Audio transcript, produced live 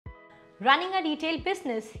Running a retail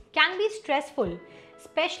business can be stressful,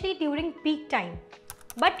 especially during peak time.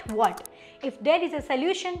 But what if there is a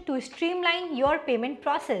solution to streamline your payment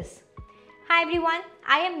process? Hi everyone,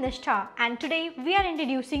 I am Nishtha and today we are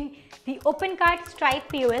introducing the OpenCart Stripe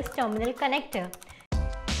POS Terminal Connector.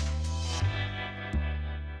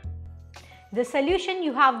 The solution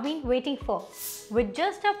you have been waiting for. With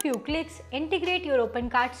just a few clicks, integrate your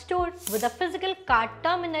OpenCart store with a physical card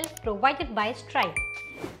terminal provided by Stripe.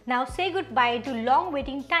 Now say goodbye to long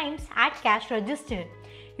waiting times at cash register.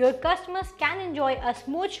 Your customers can enjoy a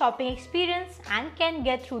smooth shopping experience and can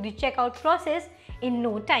get through the checkout process in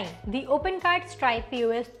no time. The OpenCart Stripe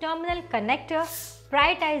POS Terminal Connector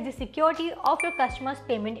prioritizes the security of your customers'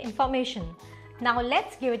 payment information. Now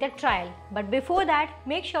let's give it a trial. But before that,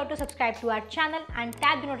 make sure to subscribe to our channel and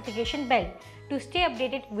tap the notification bell to stay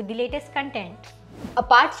updated with the latest content.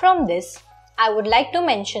 Apart from this, I would like to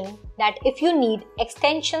mention that if you need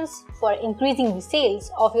extensions for increasing the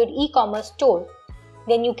sales of your e-commerce store,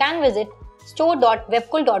 then you can visit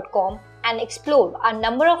store.webkul.com and explore a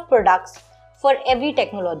number of products for every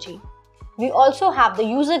technology. We also have the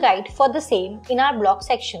user guide for the same in our blog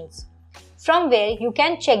sections, from where you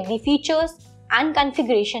can check the features and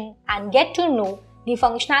configuration and get to know the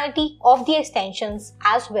functionality of the extensions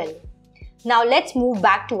as well. Now let's move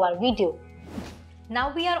back to our video.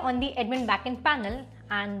 Now we are on the admin backend panel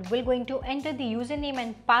and we're going to enter the username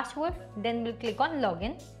and password, then we'll click on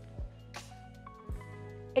login.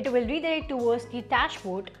 It will redirect towards the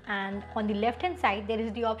dashboard and on the left hand side there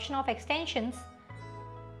is the option of extensions.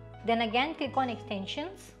 Then again click on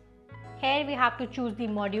extensions. Here we have to choose the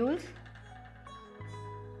modules.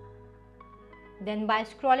 Then by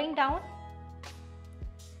scrolling down,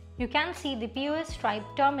 you can see the POS Stripe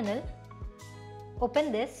terminal.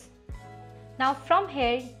 Open this. Now from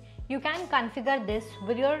here, you can configure this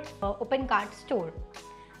with your OpenCart store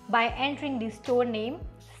by entering the store name,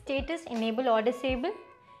 status enable or disable,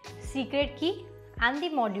 secret key and the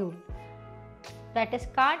module, that is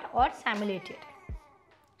card or simulated.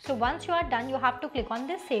 So once you are done, you have to click on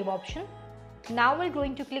this save option. Now we're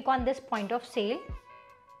going to click on this point of sale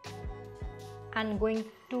and going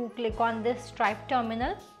to click on this Stripe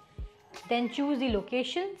terminal, then choose the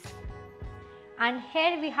locations, and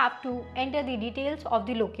here we have to enter the details of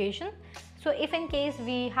the location. So if in case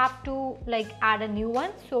we have to add a new one,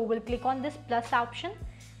 so we'll click on this plus option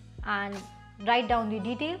and write down the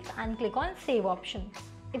details and click on save option.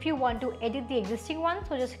 If you want to edit the existing one,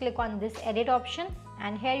 so just click on this edit option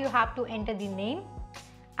and here you have to enter the name,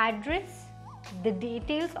 address, the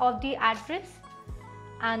details of the address,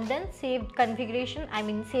 and then save configuration,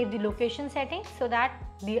 save the location settings so that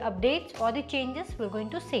the updates or the changes we're going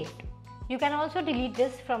to save. You can also delete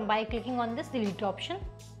this by clicking on this delete option.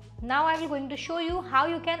 Now I will going to show you how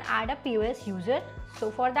you can add a POS user.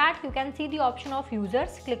 So for that you can see the option of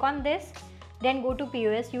users, click on this, then go to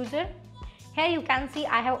POS user. Here you can see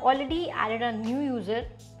I have already added a new user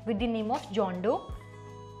with the name of John Doe.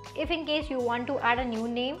 If in case you want to add a new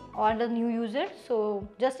name or the new user, so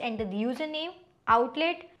just enter the username,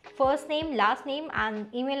 outlet, first name, last name and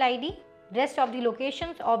email ID. Rest of the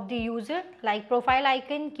locations of the user like profile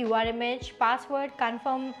icon, QR image, password,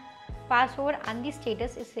 confirm password and the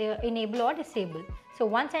status is enable or disable. So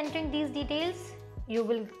once entering these details, you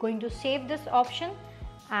will going to save this option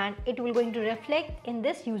and it will going to reflect in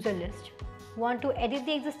this user list. Want to edit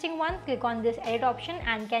the existing one, click on this edit option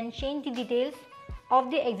and can change the details of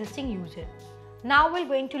the existing user. Now we're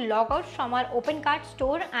going to log out from our OpenCart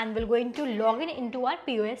store and we're going to log in into our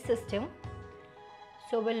POS system.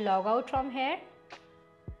 So we'll log out from here.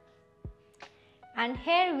 And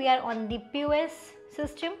here we are on the POS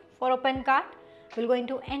system for OpenCart. We're going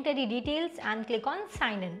to enter the details and click on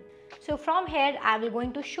sign in. So from here I will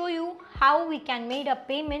going to show you how we can make a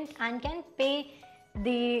payment and can pay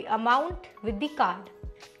the amount with the card.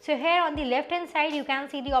 So here on the left hand side you can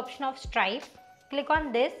see the option of Stripe. Click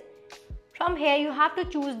on this. From here you have to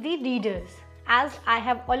choose the readers. As I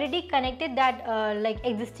have already connected that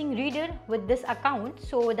existing reader with this account,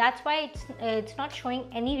 so that's why it's not showing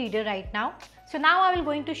any reader right now. So now I will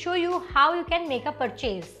going to show you how you can make a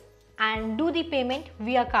purchase and do the payment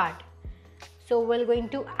via card. So we're going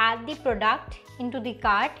to add the product into the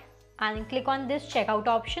cart and click on this checkout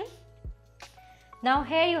option. Now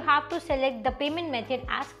here you have to select the payment method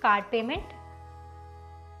as card payment.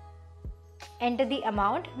 Enter the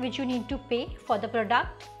amount which you need to pay for the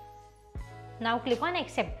product. Now click on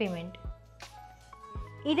accept payment.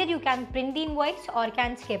 Either you can print the invoice or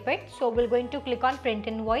can skip it. So we're going to click on print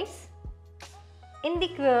invoice. In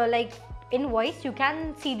the invoice you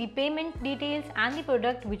can see the payment details and the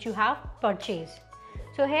product which you have purchased.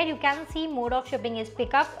 So here you can see mode of shipping is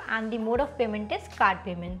pickup and the mode of payment is card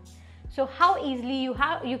payment. So how easily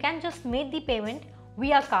you can just make the payment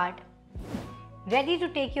via card. Ready to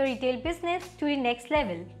take your retail business to the next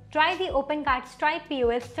level? Try the OpenCart Stripe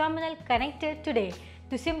POS terminal connector today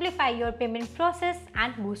to simplify your payment process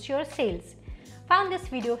and boost your sales. Found this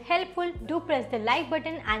video helpful? Do press the like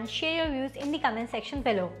button and share your views in the comment section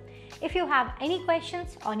below. If you have any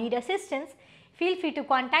questions or need assistance, feel free to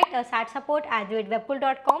contact us at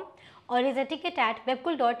support@webkul.com or raise a ticket at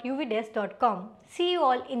webkul.uvdesk.com. See you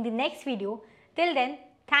all in the next video. Till then,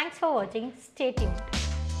 thanks for watching. Stay tuned.